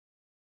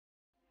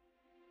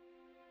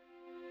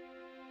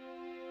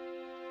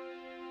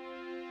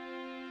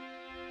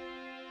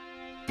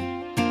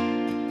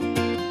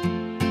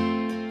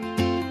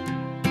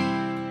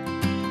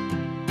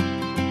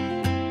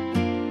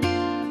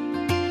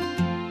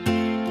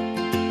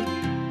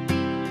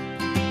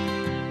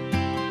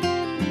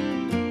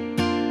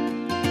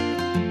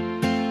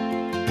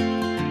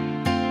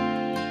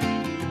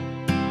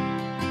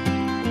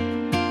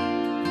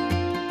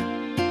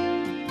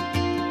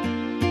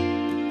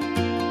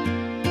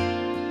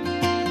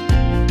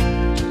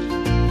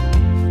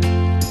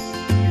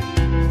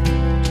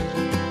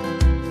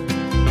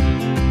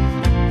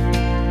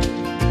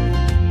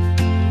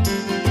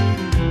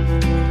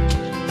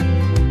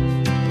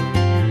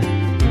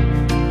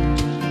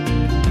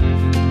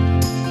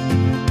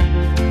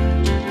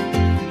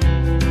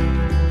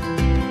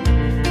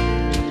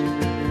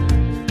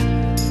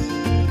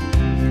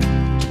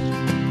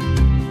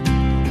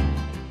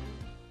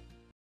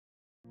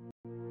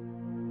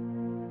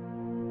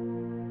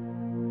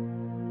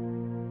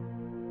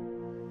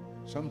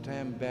Some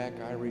time back,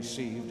 I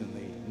received in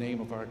the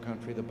name of our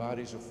country the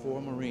bodies of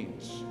 4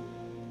 Marines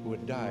who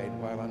had died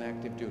while on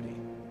active duty.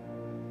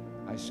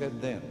 I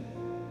said then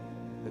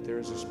that there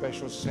is a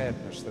special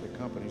sadness that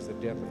accompanies the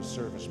death of a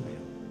serviceman,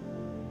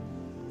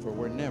 for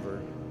we're never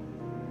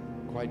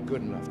quite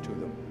good enough to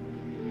them.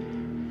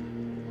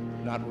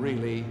 Not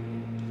really,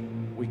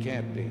 we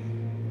can't be,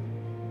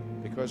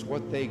 because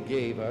what they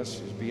gave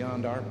us is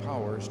beyond our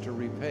powers to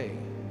repay.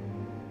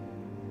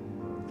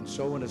 And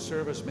so when a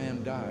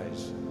serviceman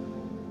dies,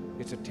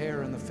 it's a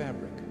tear in the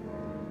fabric,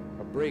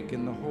 a break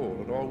in the whole,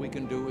 and all we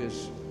can do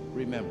is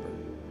remember.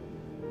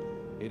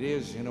 It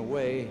is, in a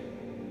way,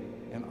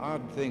 an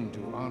odd thing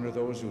to honor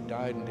those who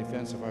died in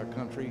defense of our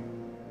country,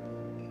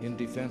 in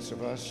defense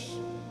of us,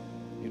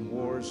 in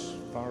wars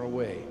far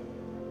away.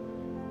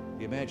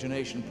 The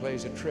imagination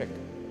plays a trick.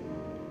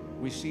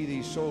 We see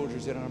these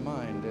soldiers in our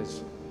mind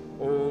as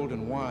old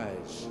and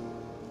wise.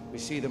 We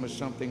see them as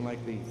something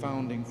like the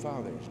founding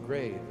fathers,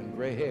 grave and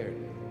gray-haired.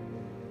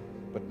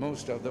 But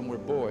most of them were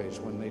boys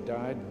when they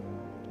died,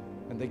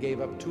 and they gave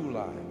up 2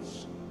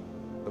 lives,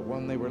 the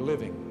one they were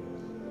living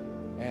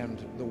and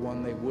the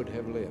one they would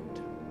have lived.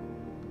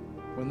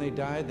 When they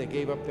died, they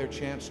gave up their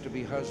chance to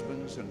be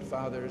husbands and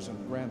fathers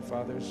and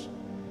grandfathers.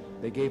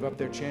 They gave up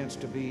their chance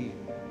to be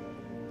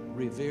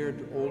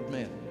revered old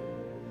men.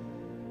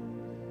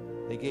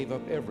 They gave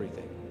up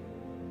everything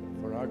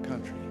for our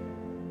country,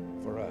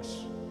 for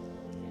us.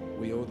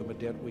 We owe them a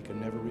debt we can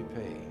never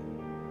repay.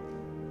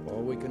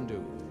 All we can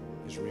do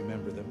is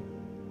remember them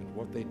and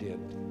what they did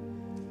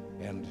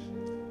and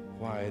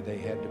why they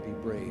had to be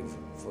brave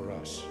for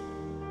us.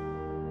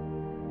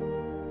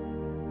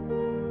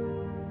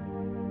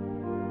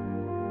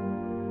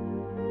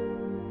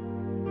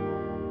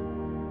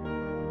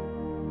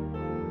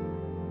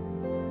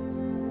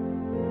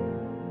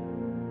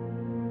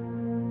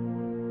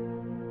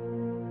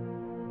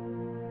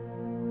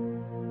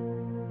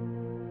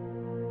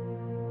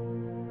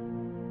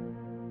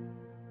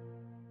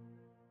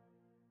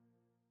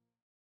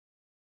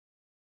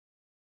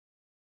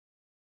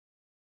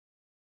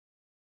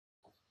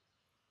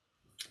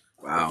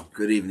 Wow.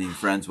 Good evening,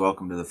 friends.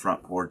 Welcome to the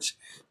front porch.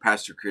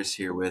 Pastor Chris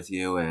here with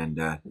you. And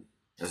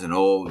there's an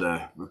old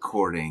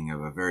recording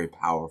of a very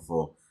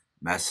powerful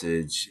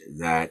message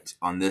that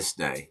on this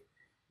day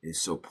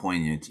is so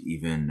poignant,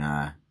 even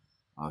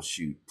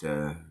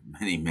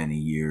many, many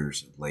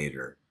years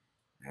later,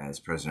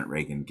 as President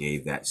Reagan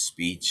gave that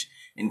speech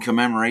in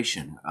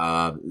commemoration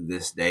of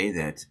this day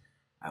that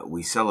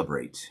we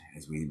celebrate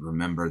as we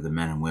remember the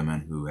men and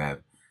women who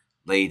have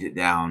laid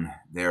down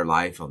their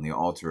life on the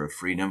altar of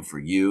freedom for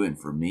you and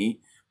for me,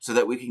 so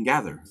that we can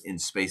gather in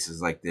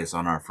spaces like this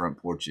on our front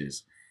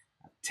porches,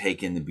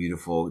 take in the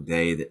beautiful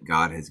day that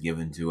God has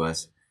given to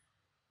us,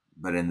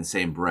 but in the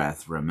same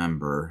breath,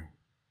 remember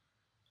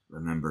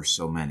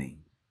so many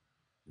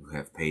who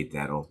have paid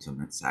that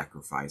ultimate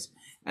sacrifice.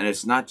 And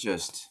it's not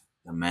just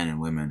the men and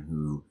women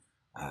who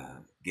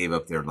gave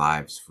up their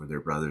lives for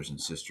their brothers and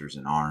sisters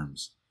in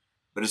arms,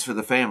 but it's for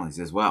the families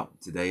as well.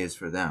 Today is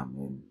for them.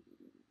 And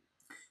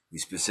we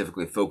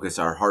specifically focus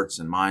our hearts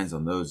and minds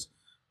on those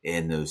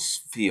in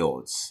those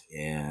fields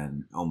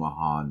in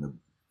Omaha and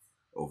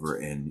over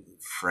in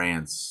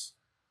France,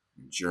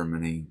 in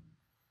Germany,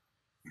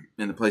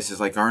 in the places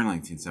like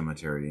Arlington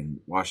Cemetery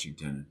in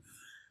Washington,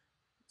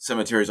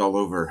 cemeteries all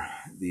over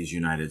these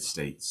United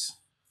States.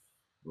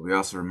 But we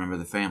also remember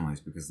the families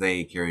because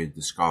they carried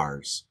the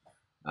scars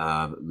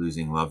of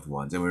losing loved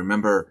ones. And we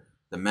remember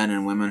the men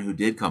and women who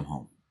did come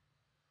home,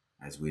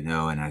 as we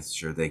know, and I'm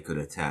sure they could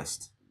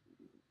attest.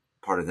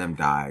 Part of them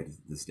died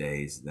these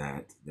days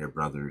that their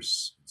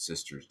brothers and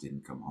sisters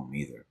didn't come home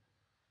either.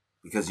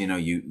 Because,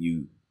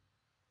 you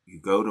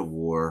go to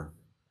war,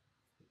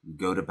 you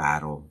go to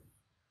battle,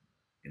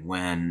 and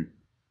when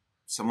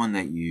someone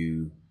that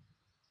you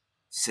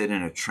sit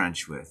in a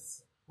trench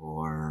with,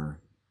 or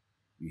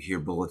you hear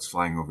bullets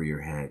flying over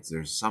your heads,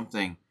 there's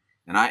something,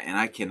 and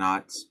I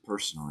cannot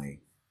personally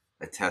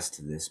attest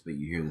to this, but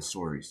you hear the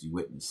stories, you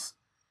witness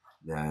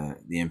the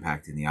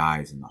impact in the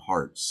eyes and the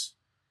hearts.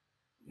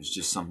 It's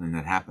just something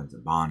that happens, a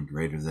bond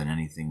greater than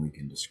anything we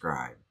can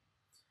describe.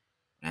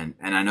 And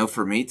I know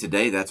for me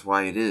today, that's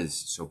why it is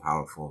so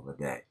powerful of a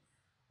day.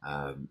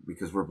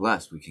 Because we're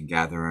blessed. We can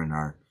gather in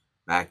our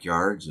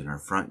backyards and our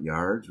front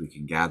yards. We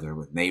can gather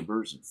with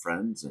neighbors and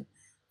friends and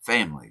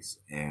families.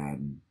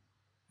 And,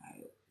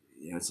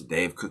 it's a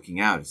day of cooking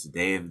out. It's a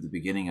day of the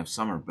beginning of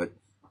summer. But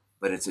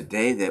it's a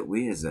day that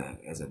we as a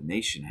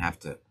nation have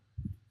to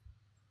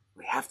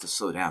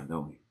slow down,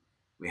 don't we?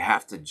 We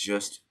have to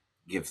just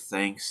give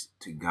thanks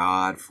to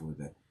God for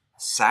the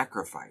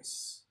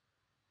sacrifice.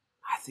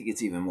 I think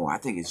it's even more. I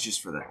think it's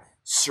just for the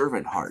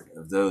servant heart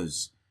of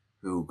those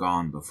who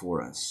gone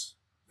before us,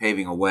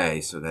 paving a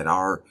way so that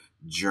our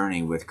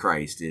journey with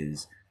Christ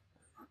is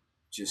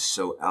just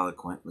so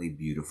eloquently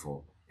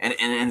beautiful. And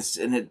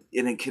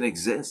it can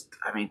exist.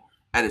 I mean,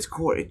 at its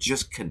core, it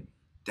just can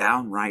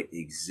downright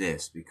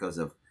exist because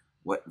of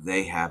what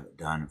they have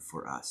done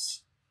for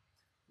us,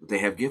 what they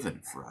have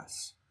given for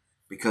us.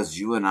 Because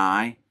you and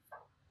I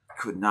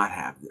could not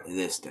have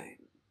this day.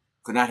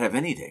 could not have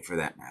any day for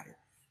that matter,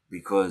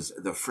 because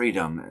the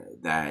freedom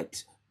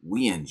that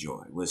we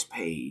enjoy was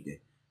paid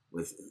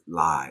with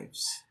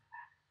lives,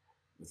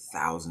 with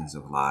thousands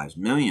of lives,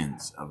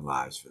 millions of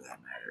lives for that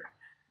matter,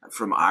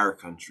 from our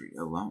country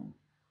alone.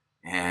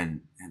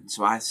 And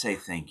so I say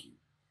thank you.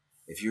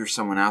 If you're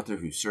someone out there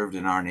who served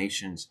in our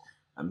nation's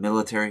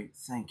military,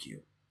 thank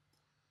you.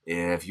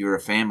 If you're a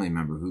family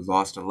member who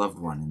lost a loved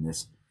one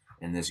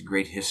in this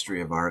great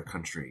history of our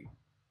country,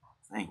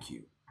 thank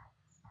you.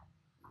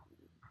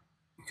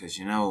 Because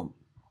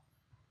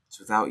it's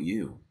without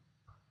you,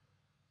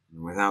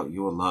 and without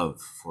your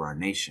love for our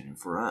nation and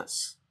for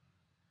us,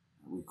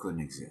 we couldn't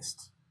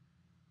exist.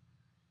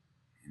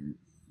 And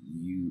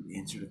you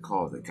answered a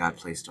call that God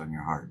placed on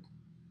your heart.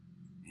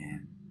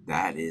 And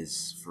that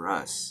is, for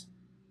us,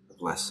 a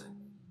blessing.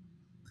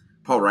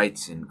 Paul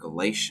writes in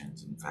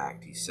Galatians, in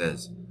fact, he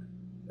says,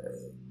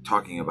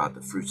 talking about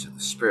the fruits of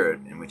the Spirit,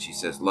 in which he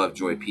says, love,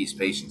 joy, peace,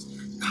 patience,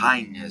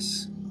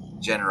 kindness,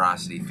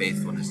 generosity,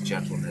 faithfulness,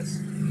 gentleness,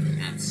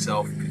 and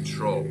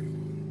self-control.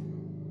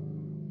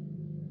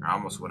 I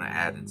almost want to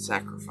add in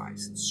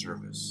sacrifice and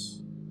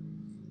service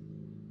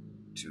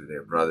to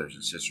their brothers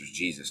and sisters.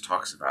 Jesus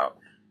talks about,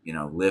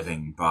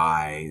 living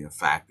by the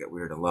fact that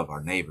we're to love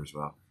our neighbors.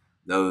 Well,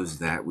 those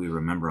that we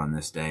remember on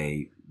this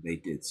day, they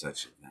did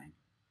such a thing.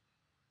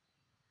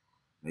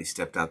 They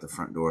stepped out the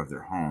front door of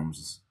their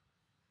homes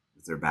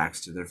with their backs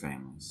to their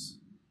families.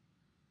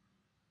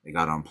 They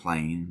got on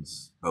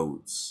planes,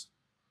 boats.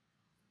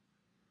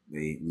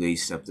 They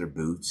laced up their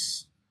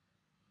boots,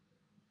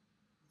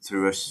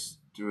 threw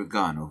a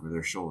gun over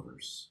their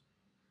shoulders,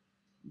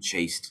 and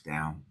chased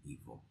down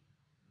evil.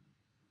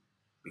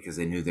 Because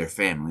they knew their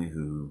family,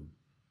 who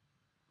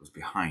was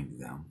behind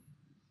them,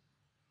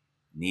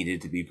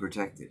 needed to be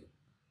protected.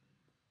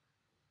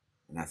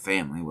 And that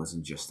family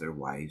wasn't just their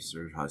wives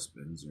or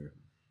husbands or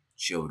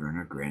children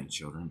or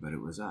grandchildren, but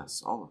it was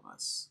us, all of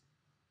us.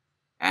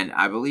 And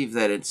I believe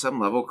that at some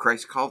level,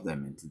 Christ called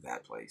them into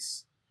that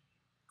place,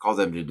 called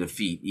them to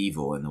defeat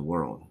evil in the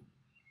world,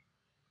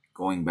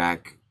 going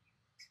back,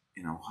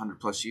 100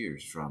 plus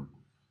years from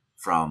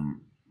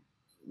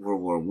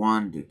World War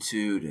I to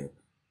II to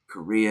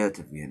Korea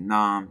to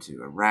Vietnam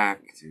to Iraq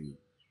to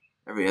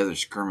every other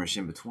skirmish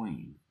in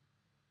between.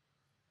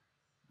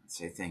 I'd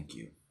say thank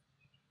you.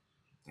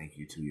 Thank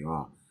you to you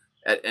all.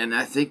 And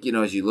I think,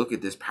 as you look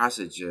at this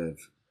passage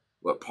of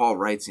what Paul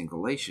writes in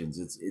Galatians,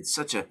 it's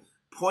such a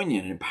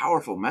poignant and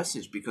powerful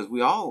message, because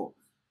we all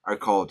are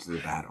called to the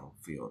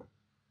battlefield.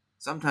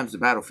 Sometimes the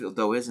battlefield,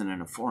 though, isn't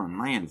in a foreign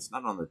land. It's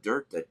not on the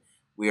dirt that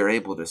we are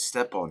able to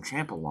step on,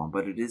 trample on,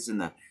 but it is in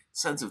the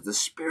sense of the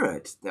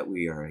Spirit that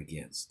we are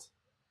against,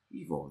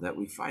 evil that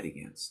we fight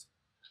against.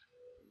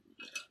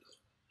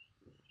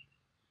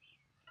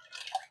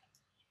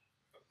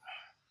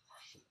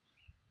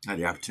 I had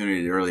the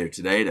opportunity earlier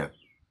today to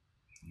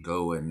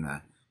go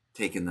and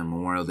take in the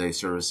Memorial Day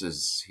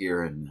services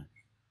here in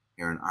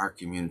our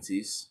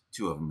communities,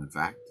 2 of them, in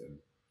fact. And,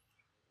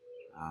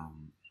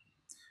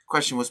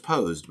 question was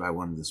posed by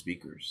one of the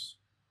speakers.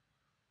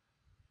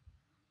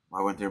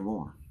 Why weren't there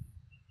more?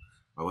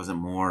 Why wasn't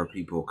more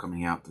people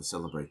coming out to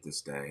celebrate this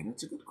day? And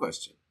it's a good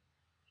question.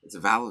 It's a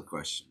valid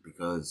question,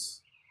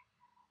 because,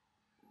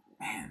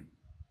 man,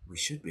 we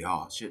should be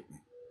all, shouldn't we?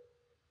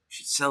 We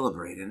should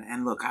celebrate.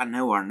 And look, I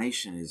know our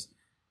nation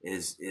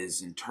is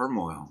in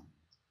turmoil,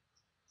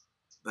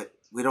 but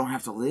we don't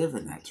have to live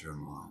in that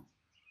turmoil.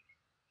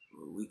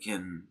 We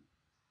can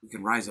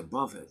rise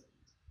above it.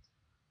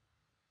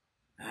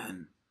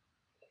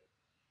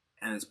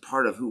 And it's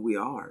part of who we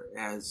are,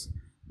 as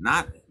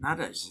not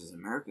as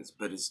Americans,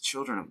 but as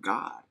children of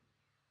God,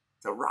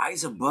 to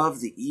rise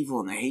above the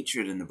evil and the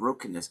hatred and the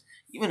brokenness,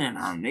 even in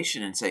our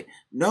nation, and say,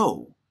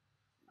 no,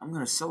 I'm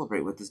going to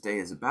celebrate what this day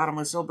is about. I'm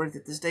going to celebrate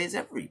that this day is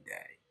every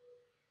day,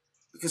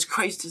 because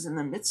Christ is in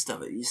the midst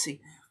of it. You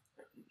see,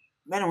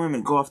 men and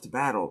women go off to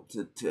battle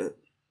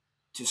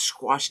to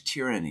squash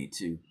tyranny,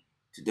 to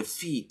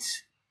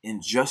defeat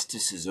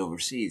injustices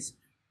overseas,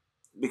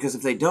 because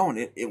if they don't,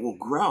 it will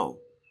grow.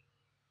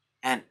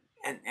 And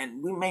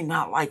we may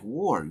not like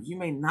war. You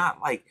may not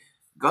like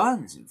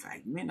guns, in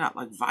fact. You may not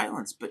like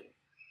violence, but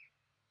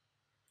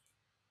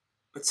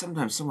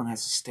sometimes someone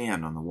has to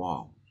stand on the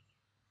wall.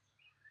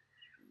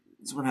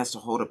 Someone has to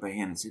hold up a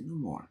hand and say, no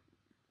more.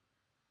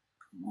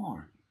 No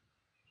more.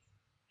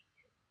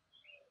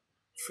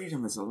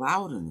 Freedom is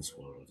allowed in this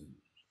world,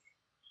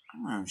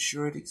 and I'm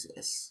sure it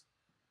exists.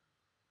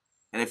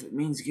 And if it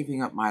means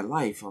giving up my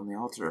life on the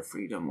altar of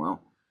freedom,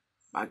 well,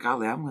 by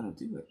golly, I'm going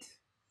to do it.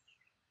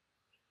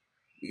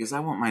 Because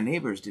I want my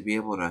neighbors to be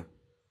able to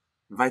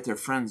invite their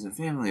friends and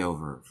family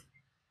over,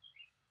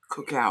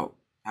 cook out,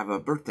 have a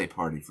birthday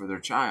party for their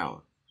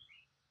child.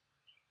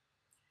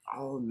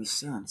 All in the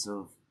sense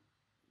of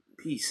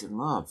peace and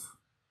love,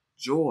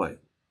 joy,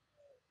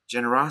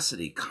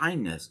 generosity,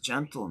 kindness,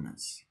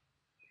 gentleness.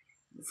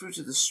 The fruits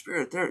of the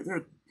Spirit,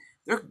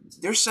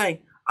 they're saying,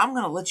 I'm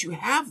going to let you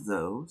have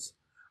those.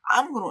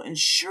 I'm going to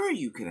ensure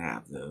you can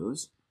have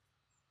those,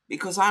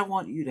 because I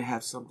want you to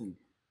have something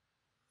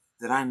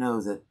that I know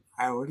that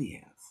I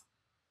already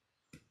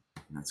have.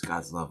 And that's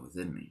God's love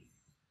within me.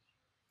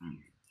 Hmm.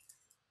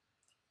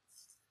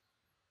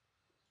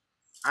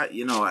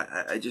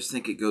 I just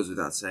think it goes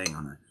without saying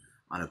on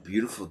a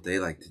beautiful day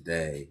like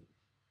today.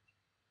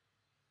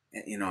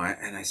 And,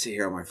 and I sit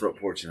here on my front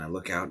porch and I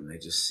look out and I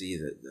just see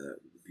the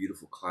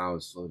beautiful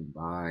clouds floating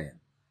by and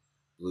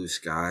blue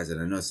skies.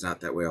 And I know it's not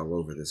that way all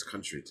over this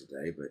country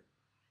today, but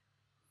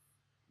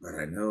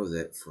I know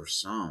that for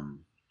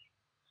some,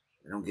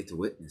 they don't get to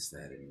witness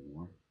that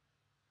anymore.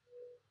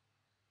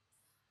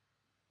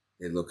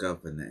 They look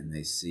up and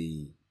they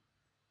see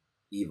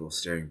evil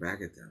staring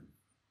back at them,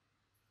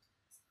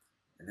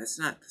 and that's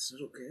not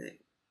okay.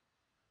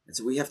 And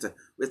so we have to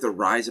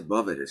rise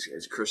above it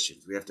as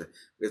Christians. We have to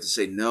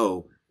say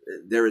no.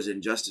 There is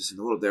injustice in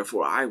the world.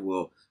 Therefore, I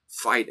will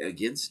fight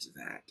against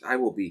that. I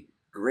will be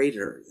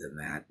greater than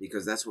that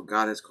because that's what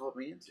God has called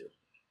me into.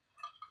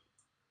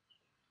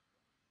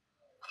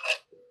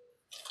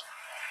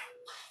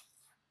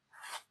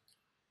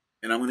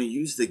 And I'm going to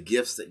use the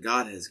gifts that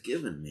God has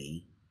given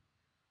me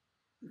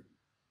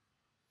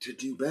to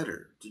do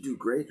better, to do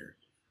greater.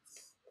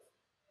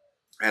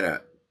 I had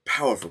a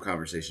powerful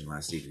conversation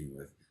last evening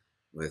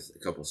with a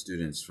couple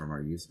students from our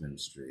youth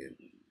ministry,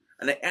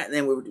 and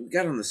then we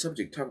got on the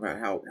subject talking about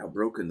how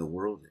broken the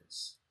world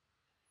is.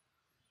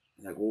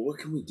 I'm like, well, what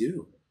can we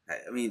do?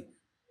 I mean,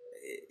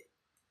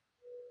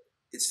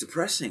 it's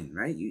depressing,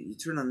 right? You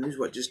turn on the news.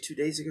 What, just 2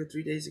 days ago,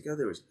 3 days ago,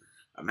 there was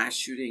a mass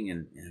shooting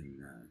in I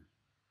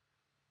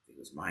think it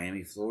was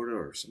Miami, Florida,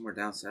 or somewhere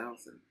down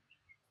south, and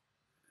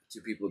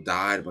 2 people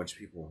died, a bunch of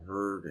people were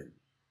hurt,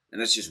 and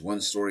that's just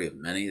one story of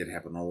many that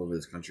happen all over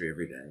this country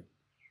every day.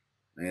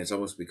 I mean, it's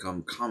almost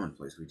become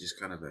commonplace. We just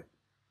kind of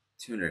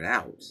tune it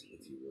out,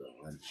 if you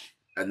will.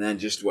 And then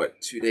just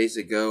 2 days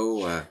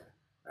ago,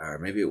 or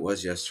maybe it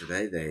was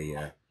yesterday, they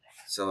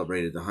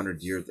celebrated the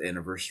 100th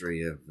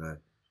anniversary of I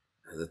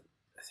think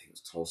it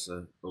was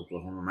Tulsa,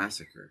 Oklahoma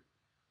massacre,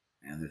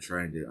 and they're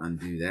trying to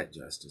undo that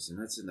justice. And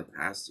that's in the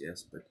past,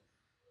 yes, but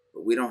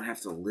we don't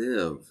have to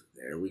live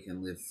there. We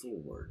can live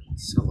forward and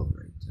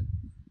celebrate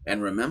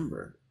and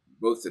remember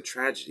both the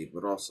tragedy,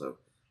 but also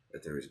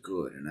that there is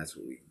good. And that's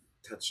what we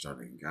touched on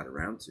and got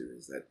around to,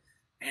 is that,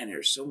 man,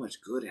 there's so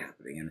much good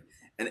happening.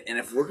 And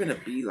if we're going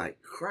to be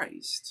like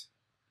Christ,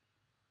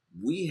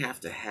 we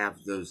have to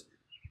have those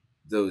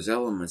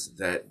elements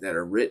that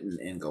are written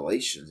in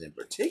Galatians in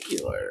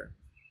particular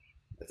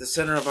at the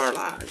center of our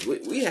lives.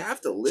 We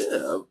have to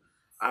live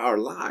our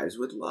lives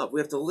with love. We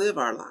have to live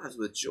our lives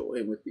with joy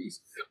and with peace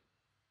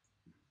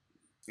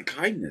and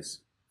kindness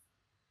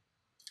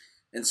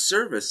and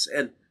service.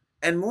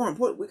 And more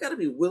important, we got to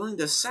be willing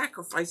to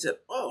sacrifice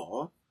it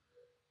all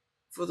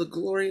for the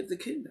glory of the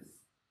kingdom,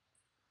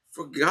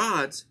 for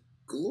God's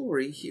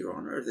glory here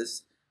on earth,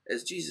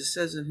 as Jesus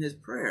says in his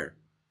prayer.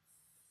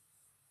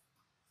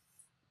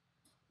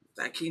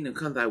 Thy kingdom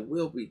come, thy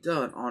will be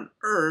done on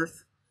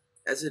earth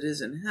as it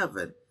is in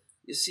heaven.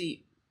 You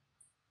see,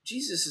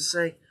 Jesus is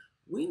saying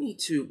we need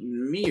to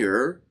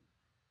mirror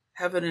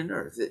heaven and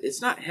earth.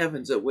 It's not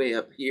heaven's way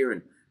up here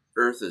and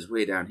earth is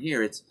way down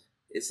here. It's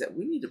that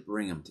we need to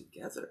bring them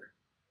together.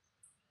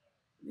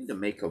 We need to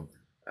make them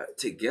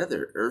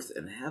together, earth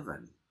and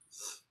heaven.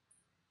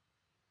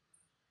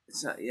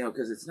 It's not,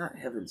 because it's not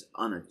heaven's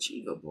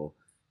unachievable.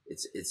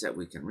 It's that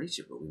we can reach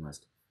it, but we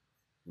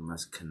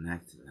must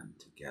connect them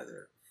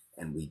together.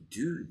 And we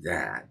do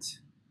that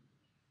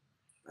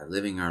by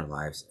living our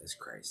lives as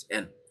Christ.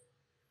 And,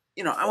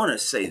 I want to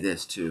say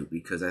this too,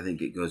 because I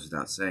think it goes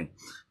without saying.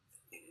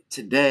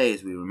 Today,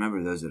 as we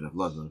remember those that have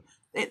loved them,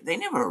 they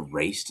never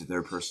erased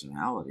their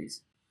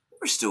personalities. They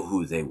were still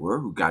who they were,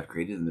 who God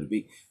created them to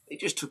be. They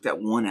just took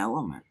that one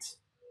element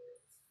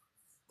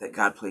that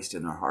God placed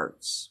in their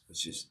hearts,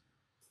 which is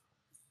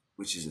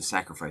a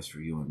sacrifice for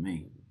you and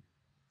me.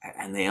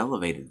 And they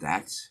elevated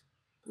that.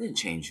 They didn't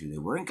change who they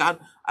were. And God,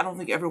 I don't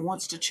think, ever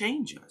wants to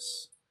change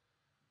us.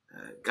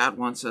 God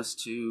wants us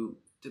to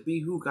be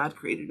who God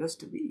created us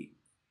to be.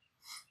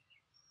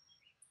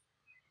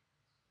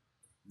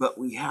 But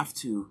we have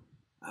to,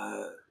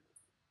 I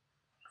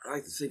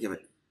like to think of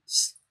it,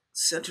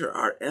 center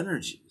our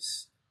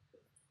energies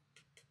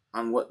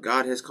on what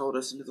God has called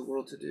us into the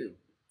world to do.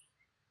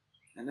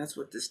 And that's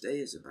what this day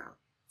is about.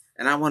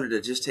 And I wanted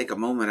to just take a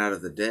moment out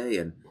of the day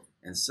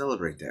and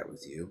celebrate that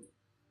with you.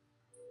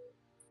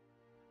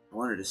 I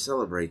wanted to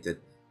celebrate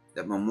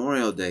that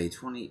Memorial Day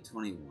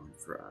 2021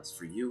 for us,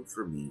 for you,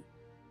 for me,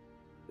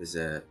 is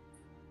an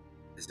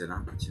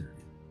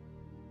opportunity.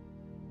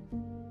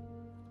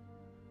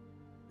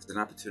 It's an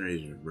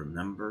opportunity to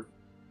remember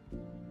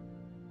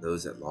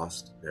those that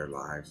lost their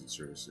lives in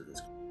service to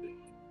this country.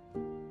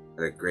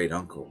 I had a great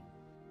uncle,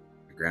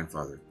 my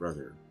grandfather's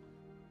brother,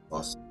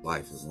 lost his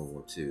life in World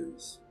War II,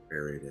 was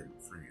buried in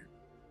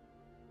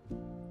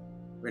France.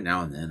 Every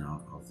now and then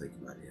I'll think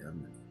about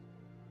him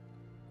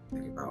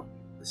and think about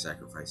the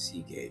sacrifice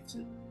he gave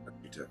to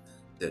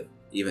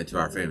even to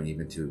our family,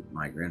 even to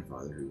my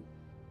grandfather, who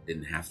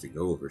didn't have to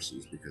go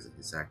overseas because of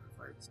his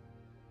sacrifice.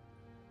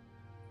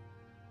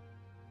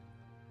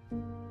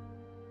 I'm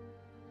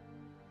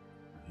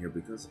here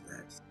because of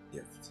that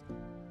gift.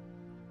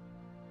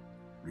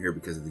 We're here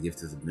because of the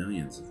gift of the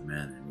millions of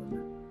men and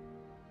women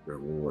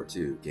during World War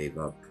II gave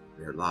up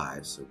their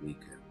lives so we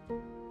could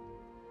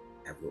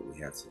have what we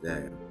have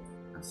today.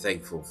 I'm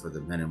thankful for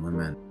the men and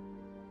women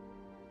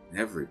in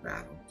every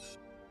battle,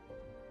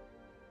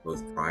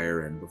 both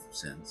prior and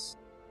since,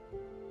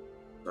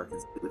 so I can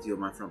sit with you on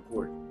my front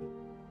porch,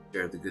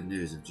 share the good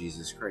news of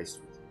Jesus Christ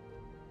with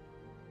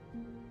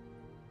you.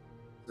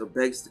 So it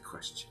begs the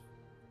question,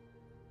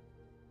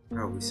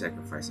 how are we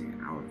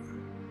sacrificing our life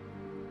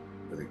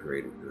for the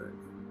greater good?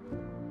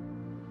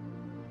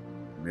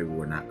 Maybe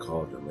we're not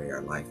called to lay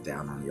our life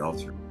down on the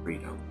altar of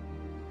freedom.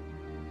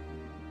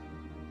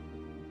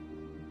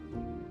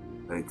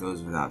 But it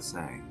goes without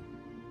saying,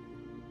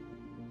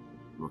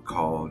 we're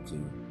called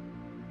to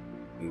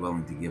be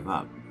willing to give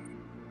up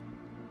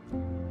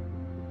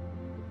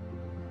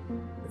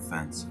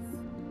defense of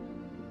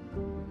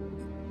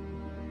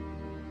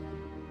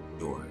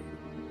joy,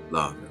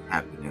 love, and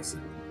happiness.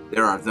 And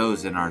there are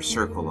those in our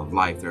circle of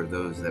life, there are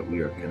those that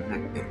we are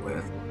connected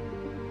with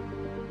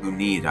who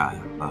need our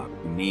love,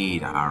 who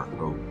need our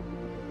hope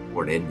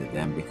poured into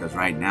them, because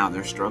right now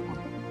they're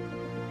struggling,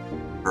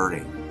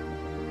 hurting,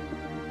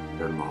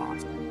 they're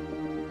lost.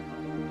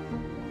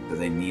 So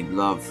they need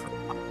love from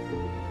us.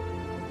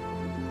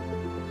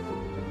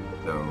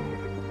 So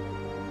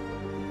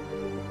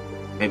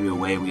maybe a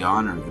way we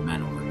honor the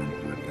men and women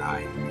who have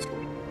died in this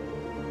world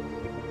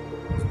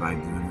is by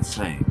doing the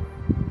same.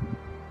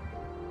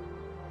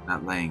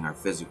 Not laying our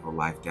physical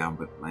life down,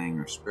 but laying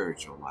our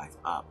spiritual life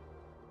up.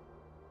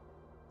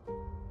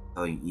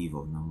 Telling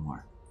evil no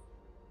more.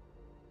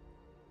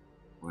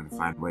 We're going to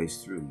find ways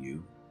through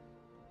you.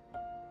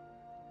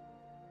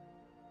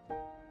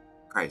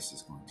 Christ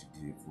is going to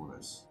do it for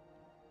us.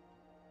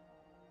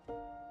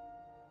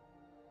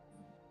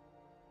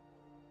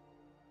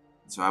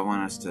 So I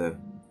want us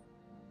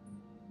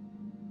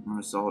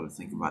all to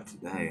think about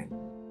today and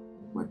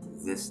what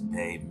this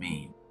day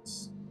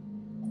means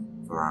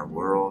for our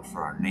world,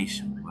 for our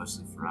nation,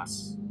 mostly for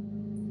us.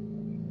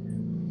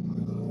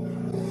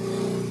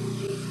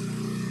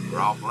 We're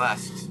all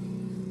blessed.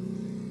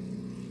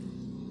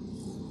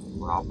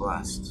 We're all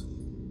blessed.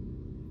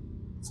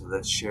 So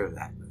let's share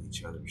that with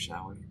each other,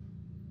 shall we?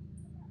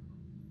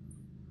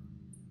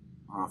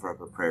 I'll offer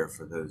up a prayer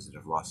for those that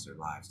have lost their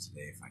lives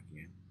today, if I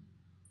can.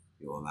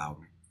 If you'll allow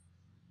me.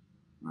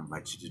 I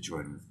invite you to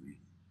join with me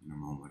in a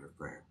moment of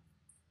prayer.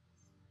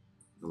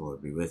 The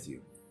Lord be with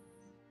you.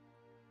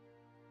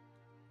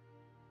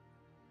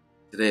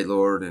 Today,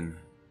 Lord, in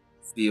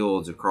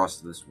fields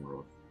across this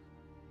world,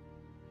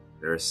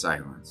 there is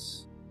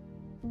silence.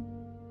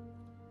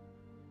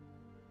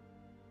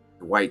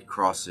 The white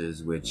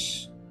crosses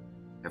which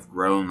have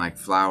grown like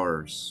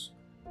flowers,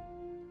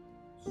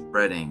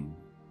 spreading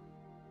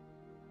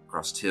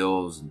across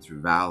hills and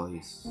through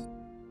valleys,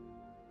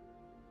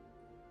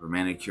 over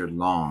manicured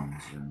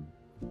lawns and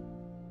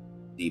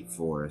deep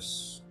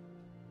forests,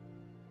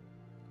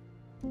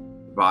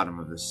 the bottom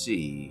of the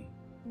sea,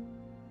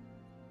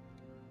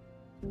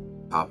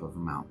 top of a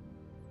mountain.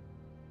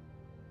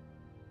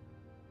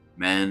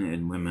 Men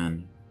and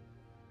women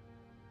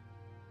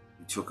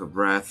who took a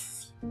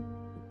breath,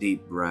 a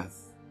deep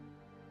breath,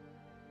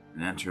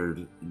 and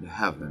entered into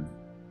heaven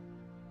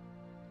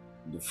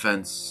in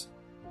defense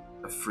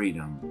of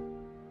freedom,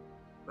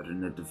 but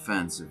in the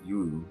defense of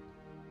you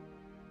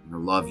and the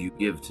love you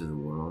give to the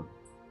world.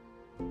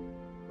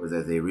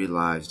 Whether they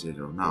realized it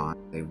or not,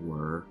 they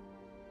were,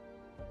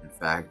 in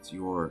fact,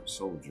 your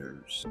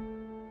soldiers.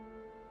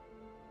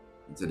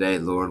 And today,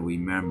 Lord, we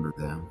remember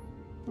them.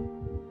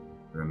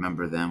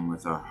 Remember them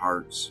with our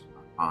hearts,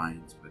 our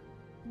minds,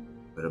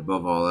 but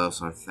above all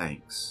else, our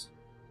thanks.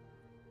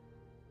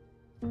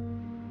 And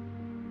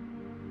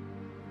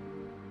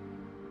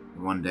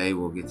one day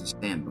we'll get to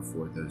stand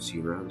before those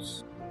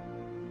heroes,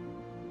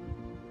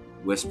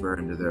 whisper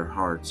into their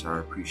hearts our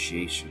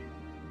appreciation,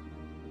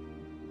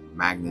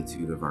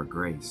 magnitude of our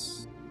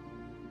grace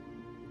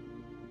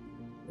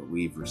that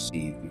we've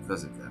received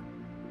because of them.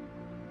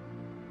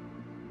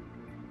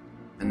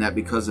 And that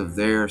because of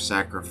their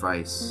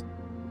sacrifice,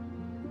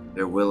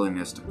 their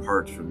willingness to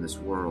part from this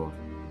world,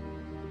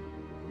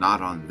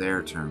 not on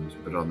their terms,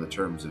 but on the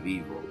terms of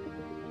evil,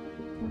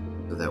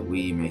 so that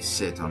we may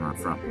sit on our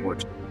front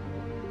porch,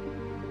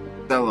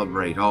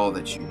 celebrate all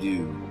that you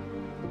do,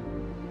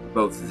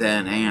 both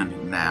then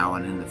and now,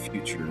 and in the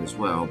future as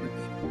well. But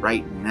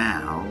right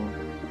now,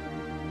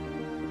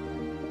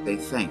 they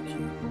thank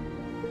you.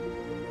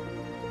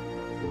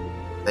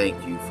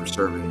 Thank you for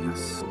serving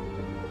us.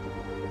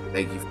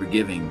 Thank you for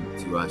giving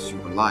to us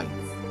your life,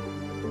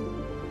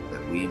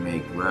 that we may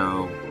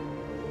grow,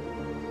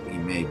 we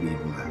may be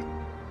blessed.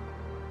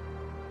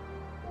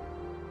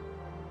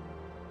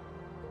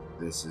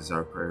 This is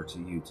our prayer to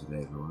you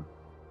today, Lord.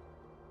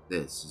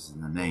 This is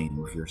in the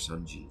name of your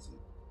Son, Jesus.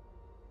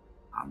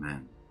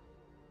 Amen.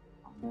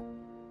 Amen.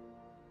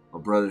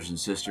 Well, brothers and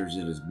sisters,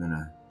 it's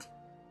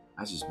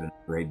just been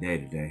a great day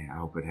today. I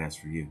hope it has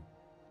for you.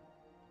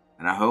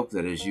 And I hope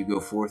that as you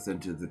go forth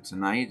into the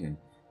tonight and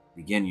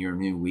begin your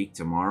new week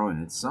tomorrow,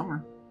 and it's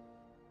summer,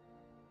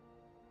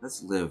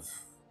 let's live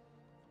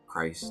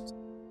Christ.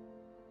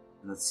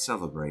 And let's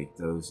celebrate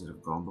those that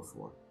have gone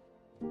before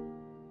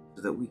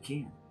so that we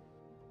can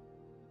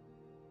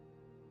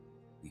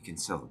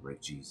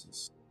celebrate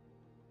Jesus.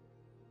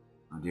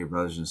 My dear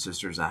brothers and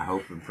sisters, I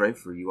hope and pray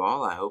for you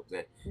all. I hope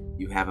that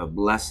you have a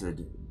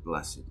blessed,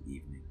 blessed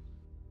evening.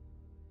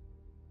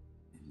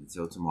 And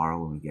until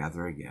tomorrow when we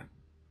gather again,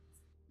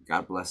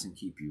 God bless and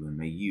keep you, and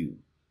may you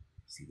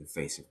see the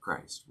face of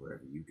Christ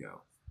wherever you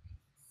go.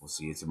 We'll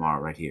see you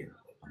tomorrow right here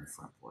on the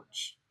front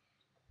porch.